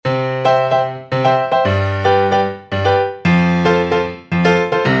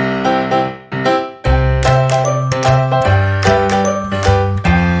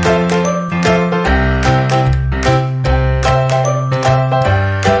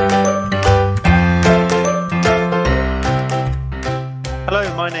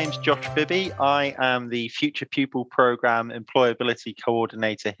Bibby. I am the Future Pupil Programme Employability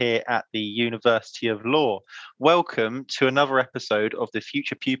Coordinator here at the University of Law. Welcome to another episode of the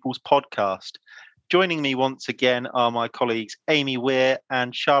Future Pupils podcast. Joining me once again are my colleagues Amy Weir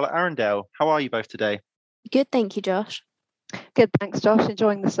and Charlotte Arundale. How are you both today? Good, thank you, Josh. Good, thanks, Josh.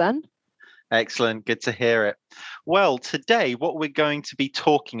 Enjoying the sun? Excellent, good to hear it. Well, today what we're going to be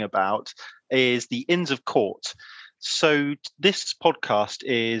talking about is the Inns of Court. So this podcast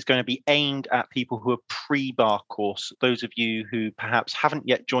is going to be aimed at people who are pre-bar course, those of you who perhaps haven't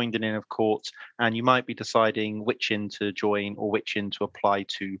yet joined an Inn of Court, and you might be deciding which inn to join or which inn to apply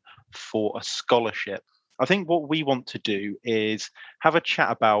to for a scholarship. I think what we want to do is have a chat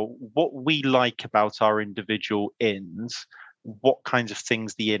about what we like about our individual inns, what kinds of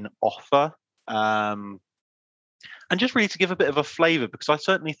things the inn offer, and just really to give a bit of a flavour, because I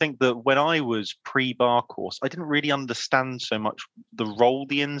certainly think that when I was pre-bar course, I didn't really understand so much the role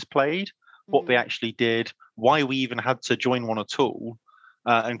the inns played, what they actually did, why we even had to join one at all,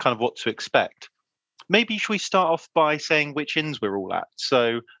 and kind of what to expect. Maybe should we start off by saying which inns we're all at?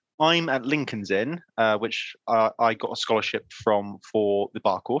 So I'm at Lincoln's Inn, which I got a scholarship from for the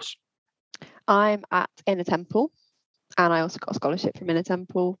bar course. I'm at Inner Temple, and I also got a scholarship from Inner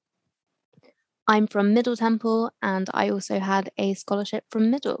Temple. I'm from Middle Temple, and I also had a scholarship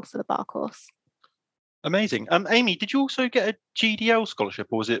from Middle for the bar course. Amazing. Amy, did you also get a GDL scholarship,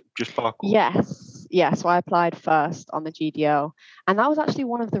 or was it just bar course? Yes. So I applied first on the GDL, and that was actually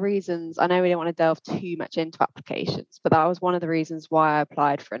one of the reasons. I know we didn't want to delve too much into applications, but that was one of the reasons why I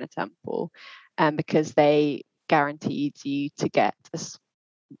applied for Inner Temple, because they guaranteed you to get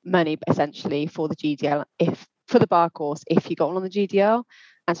money essentially for the GDL for the bar course if you got one on the GDL.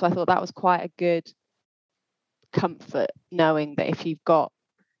 And so I thought that was quite a good comfort, knowing that if you've got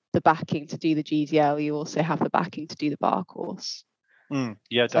the backing to do the GDL, you also have the backing to do the bar course.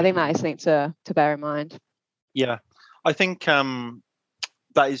 Yeah, so I think that is something to bear in mind. Yeah, I think that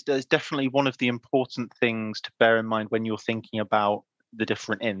is definitely one of the important things to bear in mind when you're thinking about the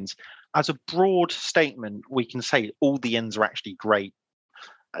different inns. As a broad statement, we can say all the inns are actually great.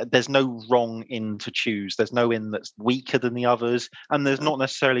 There's no wrong inn to choose. There's no inn that's weaker than the others, and there's not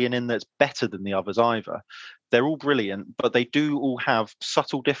necessarily an inn that's better than the others either. They're all brilliant, but they do all have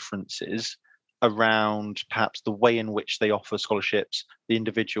subtle differences around perhaps the way in which they offer scholarships, the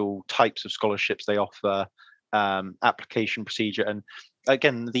individual types of scholarships they offer, application procedure, and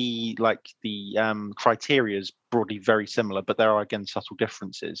again the criteria is broadly very similar, but there are again subtle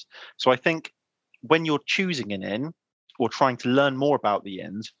differences. So I think when you're choosing an inn or trying to learn more about the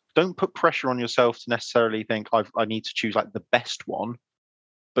inns, don't put pressure on yourself to necessarily think I need to choose like the best one,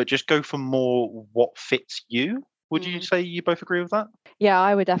 but just go for more what fits you. Would you say you both agree with that? Yeah,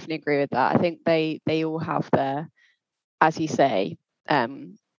 I would definitely agree with that. I think they all have their, as you say, they're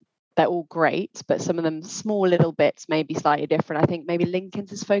all great, but some of them small little bits may be slightly different. I think maybe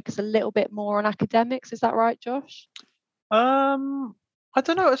Lincoln's is focused a little bit more on academics. Is that right, Josh? I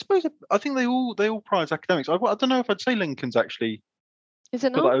don't know. I think they all prize academics. I don't know if I'd say Lincoln's actually. Is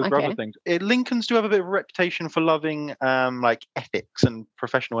it put not? that over other things. Lincoln's do have a bit of a reputation for loving like ethics and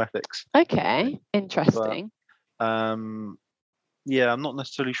professional ethics. Okay, interesting. But, yeah, I'm not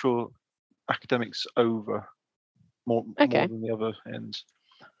necessarily sure academics over more than the other ends.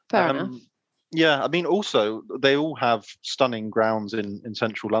 Fair enough. Yeah, I mean, also they all have stunning grounds in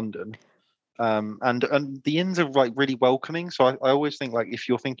central London. And the inns are like really welcoming. So I always think like if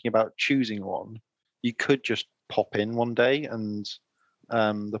you're thinking about choosing one, you could just pop in one day, and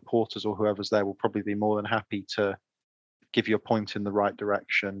the porters or whoever's there will probably be more than happy to give you a point in the right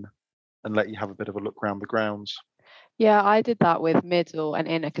direction and let you have a bit of a look around the grounds. Yeah, I did that with Middle and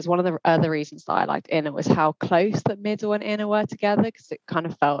Inner, because one of the other reasons that I liked Inner was how close that Middle and Inner were together, because it kind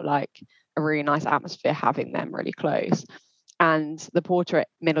of felt like a really nice atmosphere having them really close. And the porter at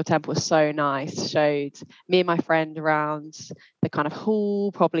Middle Temple was so nice, showed me and my friend around the kind of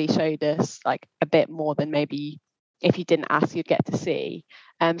hall, probably showed us like a bit more than maybe if you didn't ask, you'd get to see.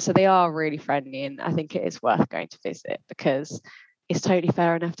 So they are really friendly, and I think it is worth going to visit, because it's totally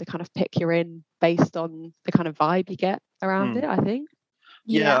fair enough to kind of pick your inn based on the kind of vibe you get around it, I think.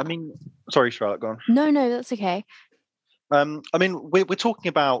 Yeah, I mean, sorry, Charlotte, go on. No, that's okay. I mean, we're talking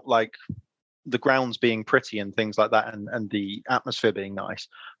about like the grounds being pretty and things like that, and the atmosphere being nice.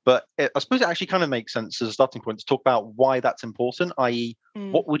 But I suppose it actually kind of makes sense as a starting point to talk about why that's important, i.e.,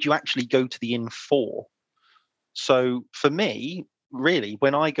 what would you actually go to the inn for? So for me, really,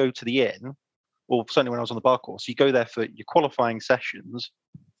 when I go to the inn, or certainly when I was on the bar course, you go there for your qualifying sessions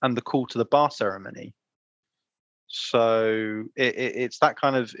and the call to the bar ceremony. So it's that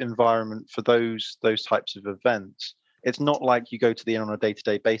kind of environment for those types of events. It's not like you go to the inn on a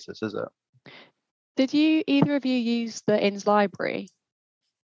day-to-day basis, is it? Did either of you use the inn's library?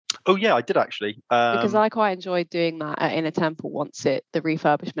 Oh yeah, I did actually. Because I quite enjoyed doing that at Inner Temple once the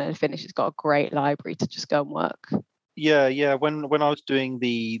refurbishment had finished. It's got a great library to just go and work. Yeah. When I was doing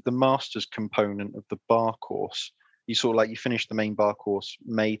the master's component of the bar course, you sort of like you finish the main bar course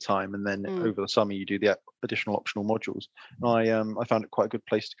May time, and then over the summer you do the additional optional modules. And I found it quite a good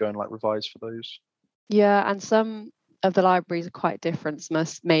place to go and like revise for those. Yeah, and some of the libraries are quite different,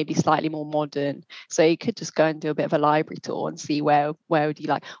 maybe slightly more modern. So you could just go and do a bit of a library tour and see where would you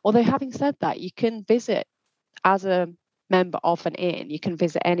like. Although having said that, you can visit as a member of an inn, you can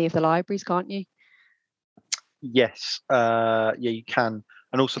visit any of the libraries, can't you? Yes, yeah, you can.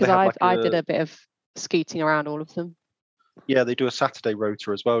 And also they have I did a bit of scooting around all of them. Yeah, they do a Saturday rota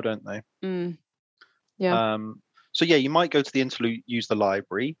as well, don't they? Yeah. So yeah, you might go to the inn to use the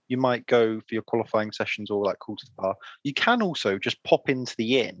library. You might go for your qualifying sessions or like call to the bar. You can also just pop into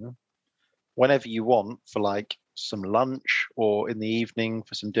the inn whenever you want for like some lunch or in the evening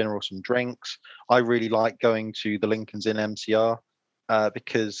for some dinner or some drinks. I really like going to the Lincoln's Inn MCR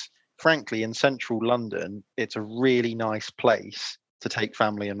because frankly, in central London, it's a really nice place to take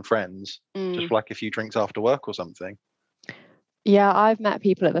family and friends just for like a few drinks after work or something. Yeah, I've met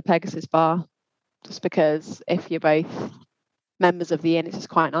people at the Pegasus bar just because if you're both members of the inn, it's just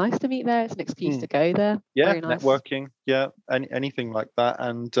quite nice to meet there. It's an excuse to go there. Yeah, very nice. Networking. Yeah, anything like that,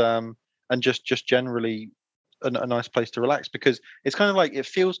 and just generally a nice place to relax because it's kind of like it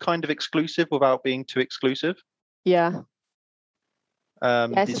feels kind of exclusive without being too exclusive. Yeah.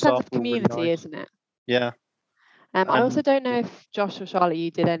 It's a sense of community, really nice. Isn't it? Yeah. I also don't know if Josh or Charlotte, you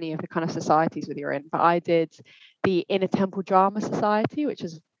did any of the kind of societies with your inn, but I did the Inner Temple Drama Society, which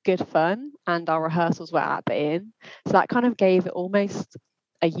was good fun, and our rehearsals were at the inn. So that kind of gave it almost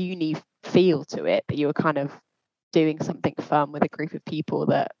a uni feel to it, that you were kind of doing something fun with a group of people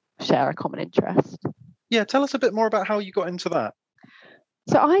that share a common interest. Yeah, tell us a bit more about how you got into that.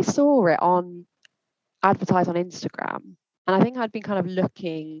 So I saw it advertised on Instagram, and I think I'd been kind of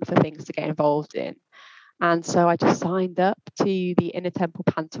looking for things to get involved in. And so I just signed up to the Inner Temple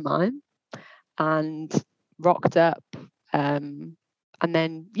pantomime and rocked up. And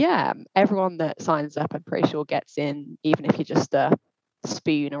then, yeah, everyone that signs up, I'm pretty sure gets in, even if you're just a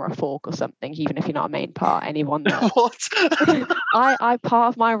spoon or a fork or something, even if you're not a main part. Anyone that What? I part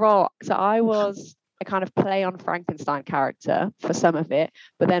of my role. So I was a kind of play on Frankenstein character for some of it,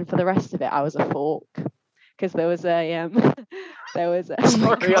 but then for the rest of it, I was a fork because there was a oh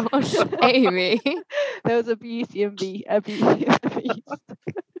my gosh, Amy. There was a Beauty and the Beast.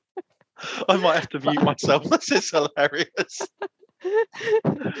 I might have to mute myself. This is hilarious.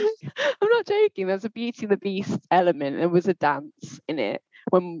 I'm not joking. There's a Beauty and the Beast element. There was a dance in it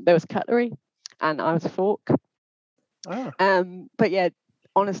when there was cutlery, and I was a fork. But yeah,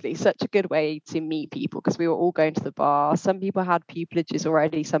 honestly, such a good way to meet people because we were all going to the bar. Some people had pupilages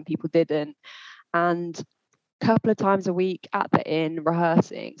already, some people didn't, and a couple of times a week at the inn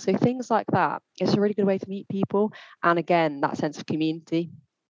rehearsing. So things like that. It's a really good way to meet people, and again, that sense of community.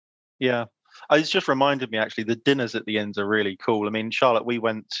 Yeah. It's just reminded me actually the dinners at the inns are really cool. I mean, Charlotte, we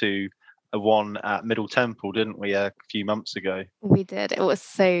went to one at Middle Temple, didn't we, a few months ago? We did. It was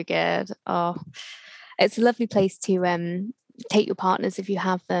so good. Oh, it's a lovely place to take your partners if you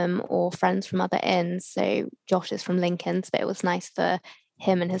have them or friends from other inns. So Josh is from Lincoln's, but it was nice for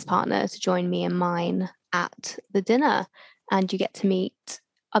him and his partner to join me and mine at the dinner, and you get to meet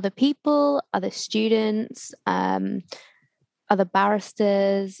other people, other students, other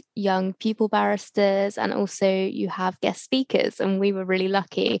barristers, young pupil barristers, and also you have guest speakers. And we were really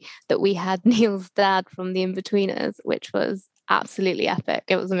lucky that we had Neil's dad from the In-Betweeners, which was absolutely epic.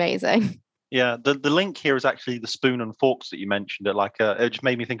 It was amazing. Yeah, the link here is actually the spoon and forks that you mentioned. It just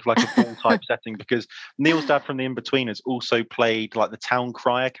made me think of like a ball type setting because Neil's dad from the In-Betweeners also played like the town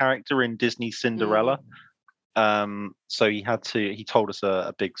crier character in Disney's Cinderella. So he told us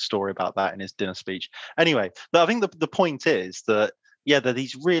a big story about that in his dinner speech. Anyway, I think the point is that there are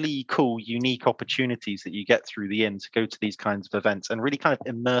these really cool, unique opportunities that you get through the inn to go to these kinds of events and really kind of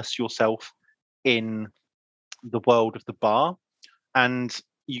immerse yourself in the world of the bar. And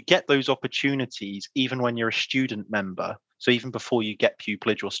you get those opportunities even when you're a student member. So even before you get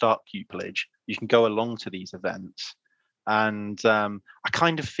pupillage or start pupillage, you can go along to these events. And I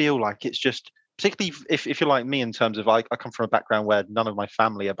kind of feel like it's just, particularly if you're like me, in terms of I come from a background where none of my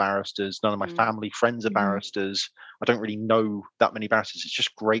family are barristers, none of my family friends are barristers. I don't really know that many barristers. It's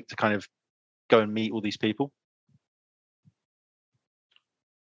just great to kind of go and meet all these people.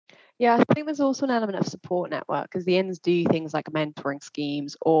 Yeah, I think there's also an element of support network, because the inns do things like mentoring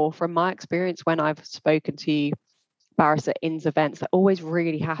schemes, or from my experience when I've spoken to barrister inns events, they're always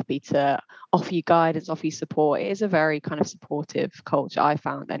really happy to offer you guidance, offer you support. It is a very kind of supportive culture, I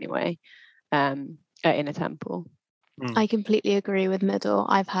found anyway, at Inner Temple. I completely agree with Middle.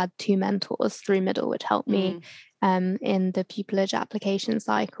 I've had 2 mentors through Middle, which helped me in the pupillage application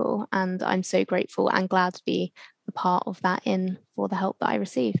cycle, and I'm so grateful and glad to be a part of that inn for the help that I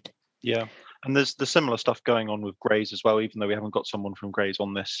received. Yeah, and there's the similar stuff going on with Grays as well, even though we haven't got someone from Grays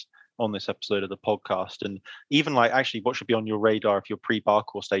on this episode of the podcast. And even like, actually, what should be on your radar if you're pre-bar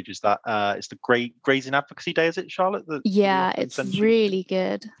course stage is that it's the Grays in Advocacy Day, is it, Charlotte? Yeah, it's really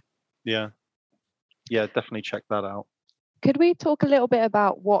good. Yeah, definitely check that out. Could we talk a little bit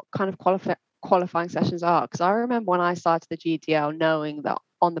about what kind of qualifying sessions are? Because I remember when I started the GDL, knowing that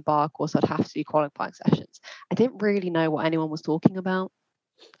on the bar course I'd have to do qualifying sessions. I didn't really know what anyone was talking about,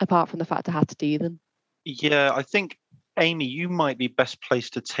 apart from the fact I had to do them. Yeah, I think, Amy, you might be best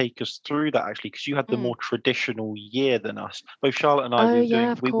placed to take us through that, actually, because you had the more traditional year than us. Both Charlotte and I,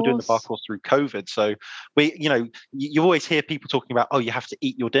 we were doing the bar course through COVID. So you always hear people talking about, oh, you have to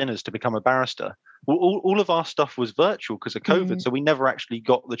eat your dinners to become a barrister. Well, all of our stuff was virtual because of COVID. So we never actually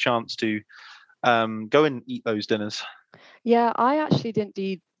got the chance to go and eat those dinners. Yeah, I actually didn't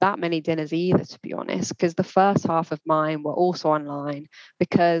do that many dinners either, to be honest, because the first half of mine were also online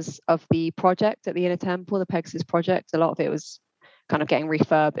because of the project at the Inner Temple, the Pegasus project. A lot of it was kind of getting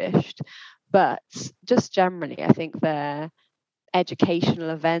refurbished. But just generally, I think they're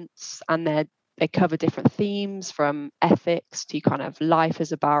educational events, and they cover different themes, from ethics to kind of life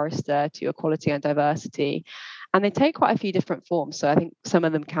as a barrister to equality and diversity. And they take quite a few different forms. So I think some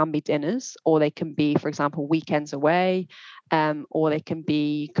of them can be dinners, or they can be, for example, weekends away, or they can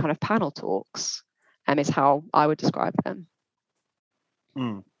be kind of panel talks, is how I would describe them.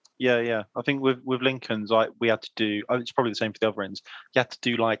 Yeah. I think with Lincoln's, we had to do, it's probably the same for the other ends, you had to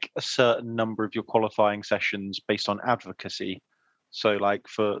do like a certain number of your qualifying sessions based on advocacy. So like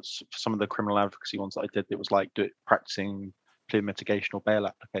for some of the criminal advocacy ones that I did, it was like practicing plea mitigation or bail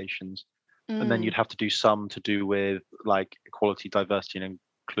applications. And then you'd have to do some to do with like equality, diversity and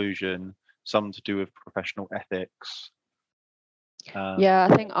inclusion, some to do with professional ethics. Yeah,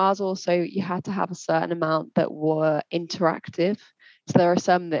 I think ours also, you had to have a certain amount that were interactive. So there are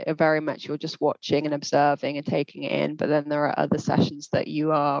some that are very much you're just watching and observing and taking it in, but then there are other sessions that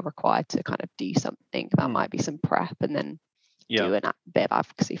you are required to kind of do something. That might be some prep and then do a bit of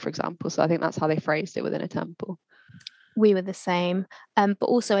advocacy, for example. So I think that's how they phrased it within a temple. We were the same. But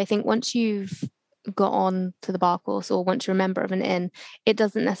also I think once you've got on to the bar course, or once you're a member of an inn, it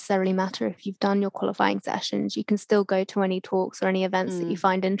doesn't necessarily matter if you've done your qualifying sessions. You can still go to any talks or any events that you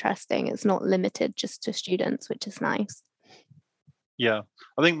find interesting. It's not limited just to students, which is nice. Yeah,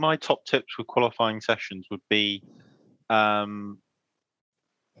 I think my top tips with qualifying sessions would be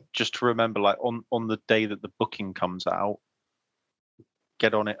just to remember, like on the day that the booking comes out,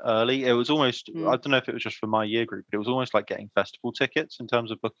 get on it early. It was almost, I don't know if it was just for my year group, but it was almost like getting festival tickets in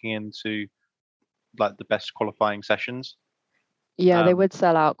terms of booking into like the best qualifying sessions. Yeah, they would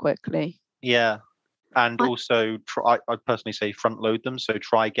sell out quickly. Yeah, and also I'd personally say front load them. So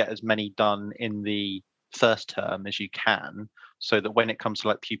try get as many done in the first term as you can, so that when it comes to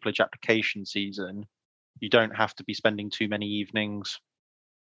like pupillage application season, you don't have to be spending too many evenings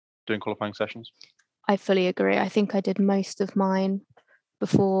doing qualifying sessions. I fully agree. I think I did most of mine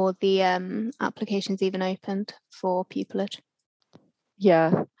before the applications even opened for pupillage.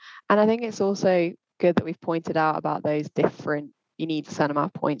 Yeah, and I think it's also good that we've pointed out about those different, you need a certain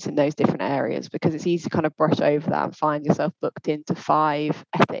amount of points in those different areas, because it's easy to kind of brush over that and find yourself booked into 5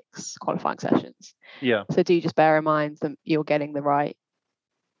 ethics qualifying sessions. Yeah. So do just bear in mind that you're getting the right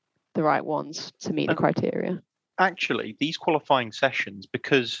ones to meet the criteria. Actually, these qualifying sessions,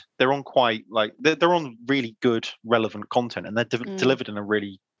 because they're on quite like they're on really good relevant content, and they're delivered in a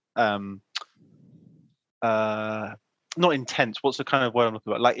really not intense, what's the kind of word I'm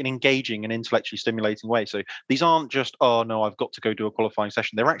looking for, like an engaging and intellectually stimulating way. So these aren't just, oh no, I've got to go do a qualifying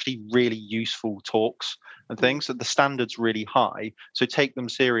session. They're actually really useful talks and things. So the standard's really high, so take them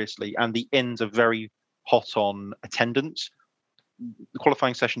seriously. And the inns are very hot on attendance. The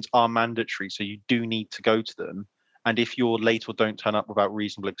qualifying sessions are mandatory, so you do need to go to them. And if you're late or don't turn up without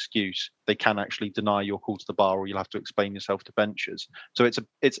reasonable excuse, they can actually deny your call to the bar, or you'll have to explain yourself to benchers. So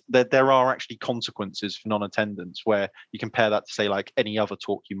there are actually consequences for non-attendance, where you compare that to, say, like any other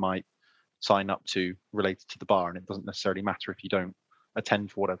talk you might sign up to related to the bar, and it doesn't necessarily matter if you don't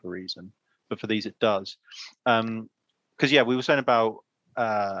attend for whatever reason. But for these, it does. Because we were saying about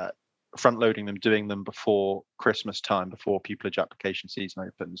front loading them, doing them before Christmas time, before pupillage application season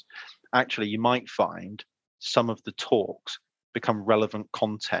opens. Actually, you might find some of the talks become relevant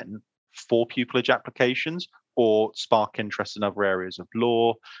content for pupillage applications, or spark interest in other areas of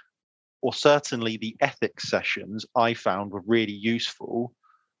law, or certainly the ethics sessions I found were really useful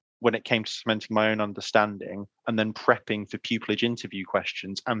when it came to cementing my own understanding and then prepping for pupillage interview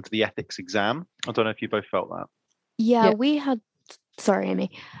questions and for the ethics exam. I don't know if you both felt that. Yeah. We had, sorry,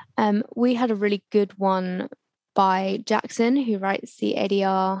 Amy, we had a really good one by Jackson, who writes the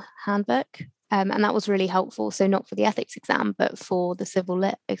ADR handbook. And that was really helpful. So not for the ethics exam, but for the civil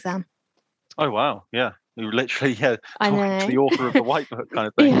lit exam. Oh, wow. Yeah. We were literally talking to the author of the white book kind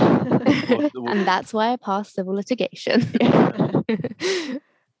of thing. And that's why I passed civil litigation.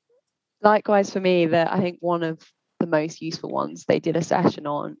 Likewise for me, I think one of the most useful ones, they did a session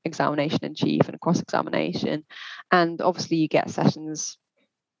on examination in chief and cross-examination. And obviously you get sessions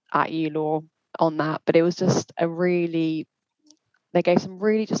at ULaw on that, but it was just they gave some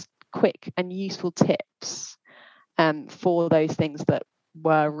really just quick and useful tips for those things that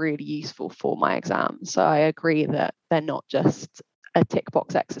were really useful for my exam. So I agree that they're not just a tick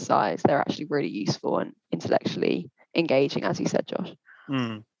box exercise, they're actually really useful and intellectually engaging, as you said, Josh.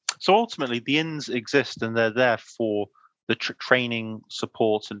 So ultimately the INs exist, and they're there for the training,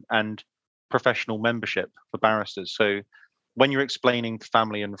 support and professional membership for barristers. So when you're explaining to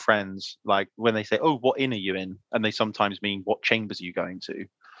family and friends, like when they say, oh, what inn are you in? And they sometimes mean, what chambers are you going to?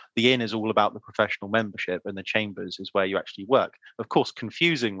 The inn is all about the professional membership, and the chambers is where you actually work. Of course,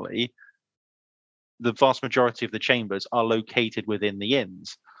 confusingly, the vast majority of the chambers are located within the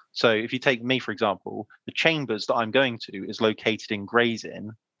inns. So if you take me, for example, the chambers that I'm going to is located in Gray's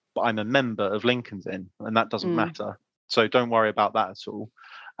Inn, but I'm a member of Lincoln's Inn, and that doesn't matter. So don't worry about that at all.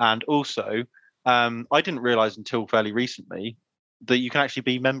 And also, I didn't realize until fairly recently that you can actually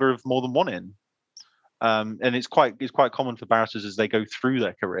be a member of more than one inn. And it's quite common for barristers as they go through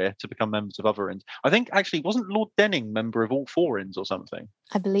their career to become members of other inns. I think actually wasn't Lord Denning member of all four inns or something?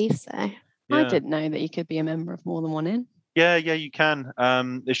 I believe so. Yeah. I didn't know that you could be a member of more than one inn. Yeah, you can.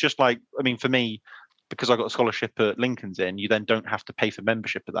 It's just like, I mean, for me, because I got a scholarship at Lincoln's Inn, you then don't have to pay for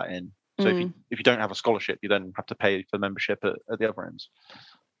membership at that inn. So if you don't have a scholarship, you then have to pay for membership at the other inns.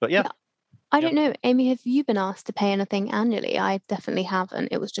 But yeah. I don't know, Amy, have you been asked to pay anything annually? I definitely haven't.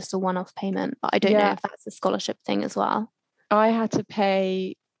 It was just a one-off payment, but I don't know if that's a scholarship thing as well. I had to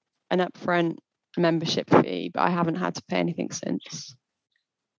pay an upfront membership fee, but I haven't had to pay anything since.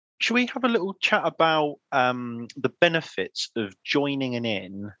 Should we have a little chat about the benefits of joining an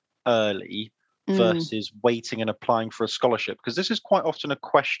inn early versus waiting and applying for a scholarship? Because this is quite often a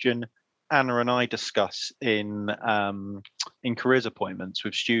question Anna and I discuss in careers appointments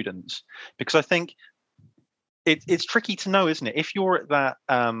with students, because I think it's tricky to know, isn't it? If you're at that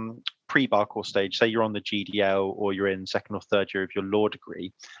pre-bar course stage, say you're on the GDL or you're in second or third year of your law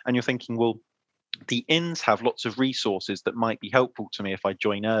degree, and you're thinking, well, the inns have lots of resources that might be helpful to me if I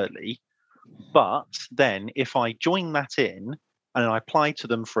join early. But then if I join that inn and I apply to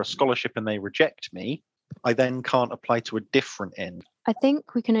them for a scholarship and they reject me, I then can't apply to a different inn. I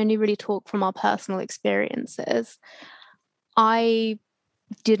think we can only really talk from our personal experiences. I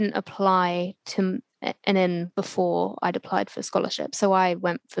didn't apply to an inn before I'd applied for a scholarship. So I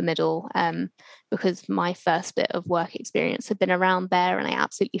went for middle because my first bit of work experience had been around there and I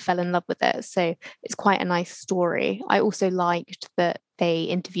absolutely fell in love with it. So it's quite a nice story. I also liked that they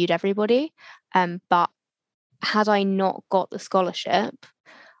interviewed everybody. But had I not got the scholarship,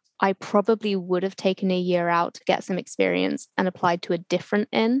 I probably would have taken a year out to get some experience and applied to a different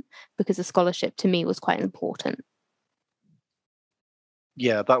inn, because a scholarship to me was quite important.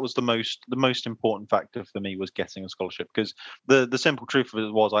 Yeah, that was the most important factor for me, was getting a scholarship, because the simple truth of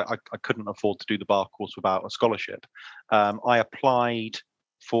it was I couldn't afford to do the bar course without a scholarship. I applied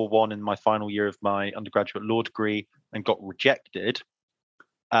for one in my final year of my undergraduate law degree and got rejected.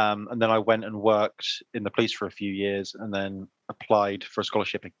 And then I went and worked in the police for a few years and then applied for a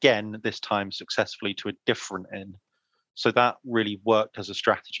scholarship again, this time successfully, to a different inn. So that really worked as a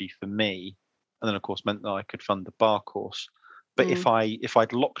strategy for me. And then, of course, meant that I could fund the bar course. But if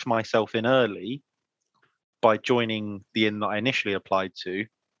I'd locked myself in early by joining the inn that I initially applied to,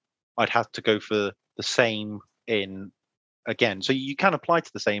 I'd have to go for the same inn again. So you can apply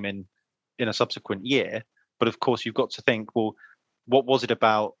to the same inn in a subsequent year, But of course, you've got to think, well, what was it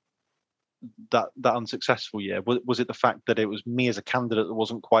about that unsuccessful year? Was it the fact that it was me as a candidate that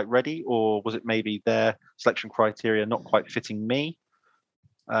wasn't quite ready, or was it maybe their selection criteria not quite fitting me?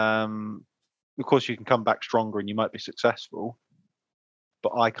 Of course, you can come back stronger and you might be successful,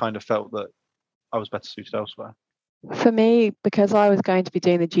 but I kind of felt that I was better suited elsewhere. For me, because I was going to be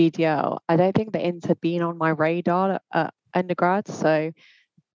doing the GDL, I don't think the inns had been on my radar at undergrad, so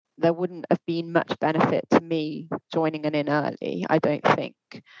there wouldn't have been much benefit to me joining an inn early, I don't think,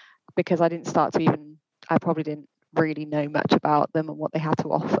 because I probably didn't really know much about them and what they had to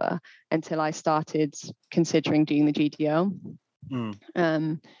offer until I started considering doing the GDL.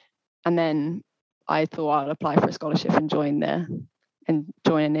 And then I thought I'll apply for a scholarship and join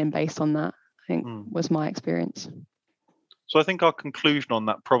an inn based on that, I think was my experience. So I think our conclusion on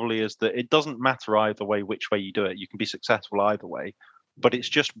that probably is that it doesn't matter either way which way you do it. You can be successful either way, but it's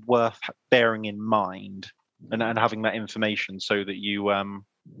just worth bearing in mind and having that information so that you can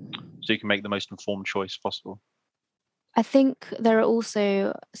make the most informed choice possible. I think there are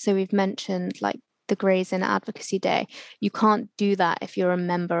also, so we've mentioned like the Gray's Inn Advocacy Day. You can't do that if you're a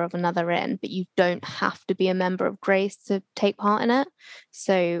member of another inn, but you don't have to be a member of Gray's to take part in it.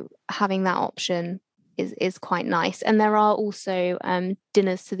 So having that option is quite nice. And there are also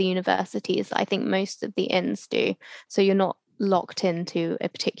dinners to the universities that I think most of the inns do. So you're not locked into a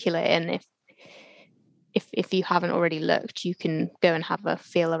particular inn. If you haven't already looked, you can go and have a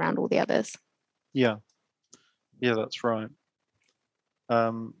feel around all the others. Yeah, that's right.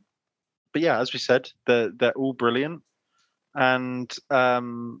 But yeah, as we said, they're all brilliant, and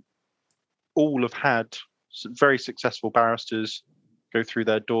all have had very successful barristers go through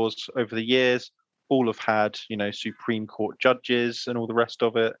their doors over the years. All have had, Supreme Court judges and all the rest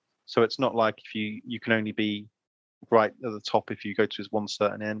of it. So it's not like if you can only be right at the top if you go to one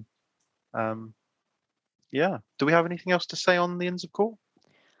certain inn. Yeah. Do we have anything else to say on the Inns of Court?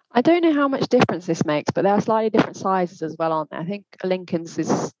 I don't know how much difference this makes, but there are slightly different sizes as well, aren't there? I think Lincoln's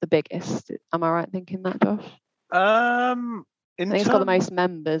is the biggest. Am I right thinking that, Josh? I think it's got the most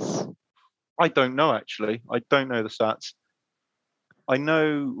members. I don't know, actually. I don't know the stats. I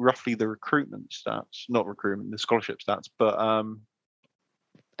know roughly the the scholarship stats, but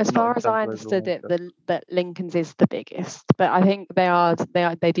as far as I understood it, that Lincoln's is the biggest, but I think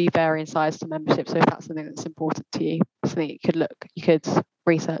they do vary in size to membership. So if that's something that's important to you, something you could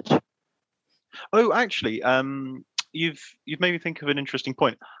research. Oh, actually, you've made me think of an interesting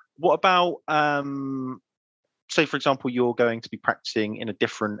point. What about say, for example, you're going to be practicing in a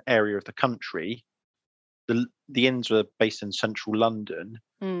different area of the country? The inns are based in central London.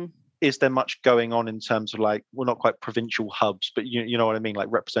 Is there much going on in terms of not quite provincial hubs, but you know what I mean, like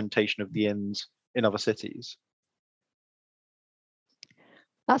representation of the inns in other cities?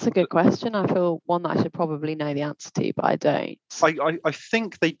 That's a good question. I feel one that I should probably know the answer to, but I don't. I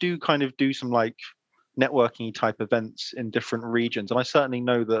think they do kind of do some networking type events in different regions, and I certainly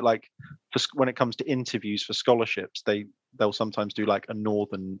know that when it comes to interviews for scholarships, they'll sometimes do a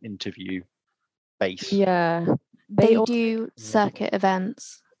northern interview base. Yeah, they do circuit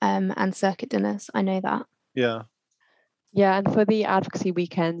events and circuit dinners. I know that. Yeah, and for the advocacy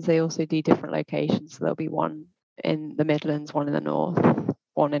weekends, they also do different locations. So there'll be one in the Midlands, one in the North,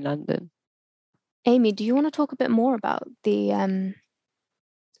 one in London. Amy, do you want to talk a bit more about the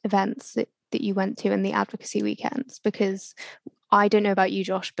events that you went to and the advocacy weekends? Because I don't know about you,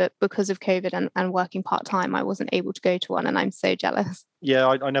 Josh, but because of COVID and working part-time, I wasn't able to go to one, and I'm so jealous. Yeah,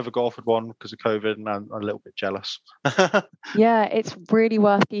 I never got offered one because of COVID, and I'm a little bit jealous. Yeah, it's really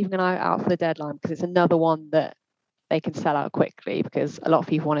worth keeping an eye out for the deadline, because it's another one that they can sell out quickly because a lot of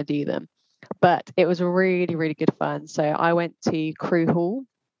people want to do them. But it was really, really good fun. So I went to Crew Hall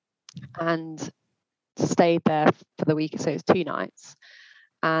and stayed there for the week. So it was 2 nights.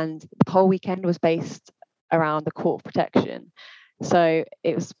 And the whole weekend was based around the Court of Protection. So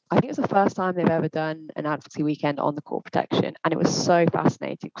I think it was the first time they've ever done an advocacy weekend on the Court of Protection. And it was so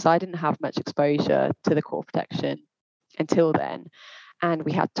fascinating because I didn't have much exposure to the Court of Protection until then. And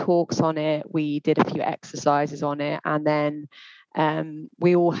we had talks on it. We did a few exercises on it. And then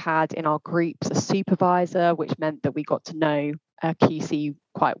we all had in our groups a supervisor, which meant that we got to know QC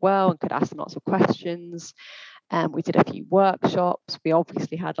quite well and could ask them lots of questions. We did a few workshops. We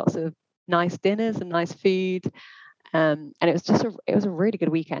obviously had lots of nice dinners and nice food. And it was a really good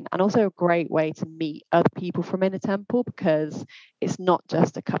weekend, and also a great way to meet other people from Inner Temple, because it's not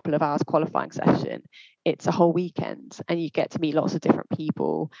just a couple of hours qualifying session, it's a whole weekend, and you get to meet lots of different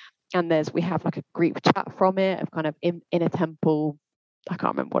people. And we have a group chat from it of kind of Inner Temple, I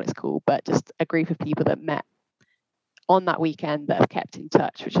can't remember what it's called, but just a group of people that met on that weekend that have kept in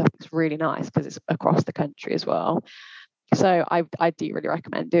touch, which I think is really nice because it's across the country as well. So I do really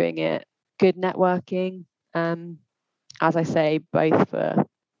recommend doing it. Good networking, as I say, both for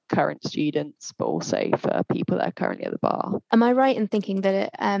current students, but also for people that are currently at the bar. Am I right in thinking that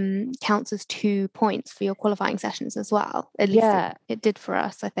it counts as 2 points for your qualifying sessions as well? At least it did for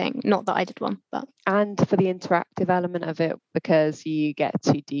us, I think. Not that I did one, but... And for the interactive element of it, because you get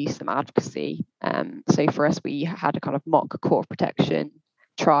to do some advocacy. So for us, we had a kind of mock court protection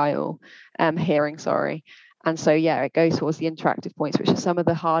trial, hearing, sorry. And so, yeah, it goes towards the interactive points, which are some of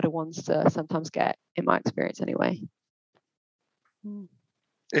the harder ones to sometimes get, in my experience anyway.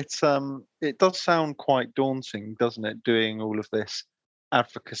 It does sound quite daunting, doesn't it, doing all of this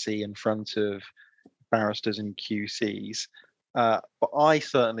advocacy in front of barristers and QCs. But I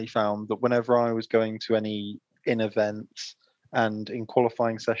certainly found that whenever I was going to any in events and in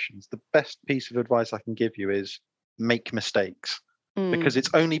qualifying sessions, the best piece of advice I can give you is make mistakes. Because it's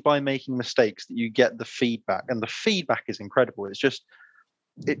only by making mistakes that you get the feedback, and the feedback is incredible. It's just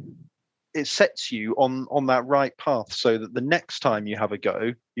it sets you on that right path so that the next time you have a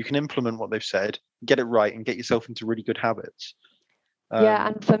go, you can implement what they've said, get it right, and get yourself into really good habits.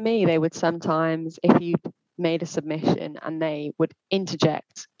 And for me, they would sometimes, if you made a submission and they would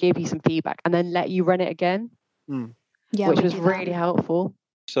interject, give you some feedback, and then let you run it again, which was really helpful.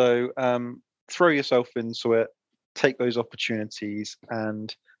 So throw yourself into it, take those opportunities,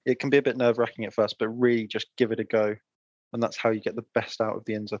 and it can be a bit nerve-wracking at first, but really just give it a go. And that's how you get the best out of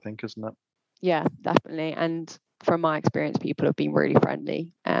the ins, I think, isn't it? Yeah, definitely. And from my experience, people have been really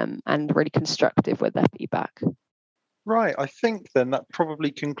friendly and really constructive with their feedback. Right. I think then that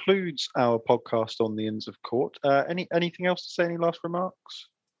probably concludes our podcast on the ins of court. Anything else to say? Any last remarks?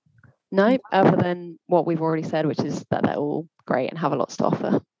 No, other than what we've already said, which is that they're all great and have a lot to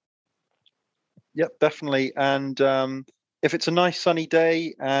offer. Yep, definitely. And if it's a nice sunny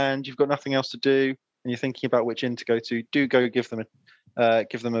day and you've got nothing else to do and you're thinking about which inn to go to, do go give them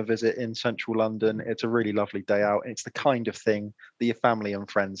a visit in central London. It's a really lovely day out. It's the kind of thing that your family and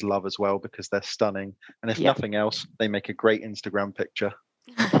friends love as well because they're stunning. And if nothing else, they make a great Instagram picture.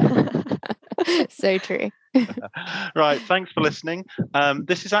 So true. Right. Thanks for listening.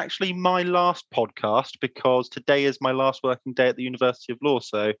 This is actually my last podcast because today is my last working day at the University of Law.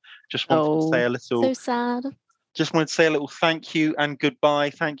 So just wanted to say a little... So sad. Just wanted to say a little thank you and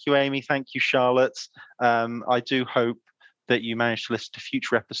goodbye. Thank you, Amy. Thank you, Charlotte. I do hope that you manage to listen to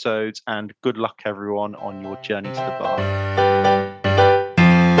future episodes, and good luck, everyone, on your journey to the bar.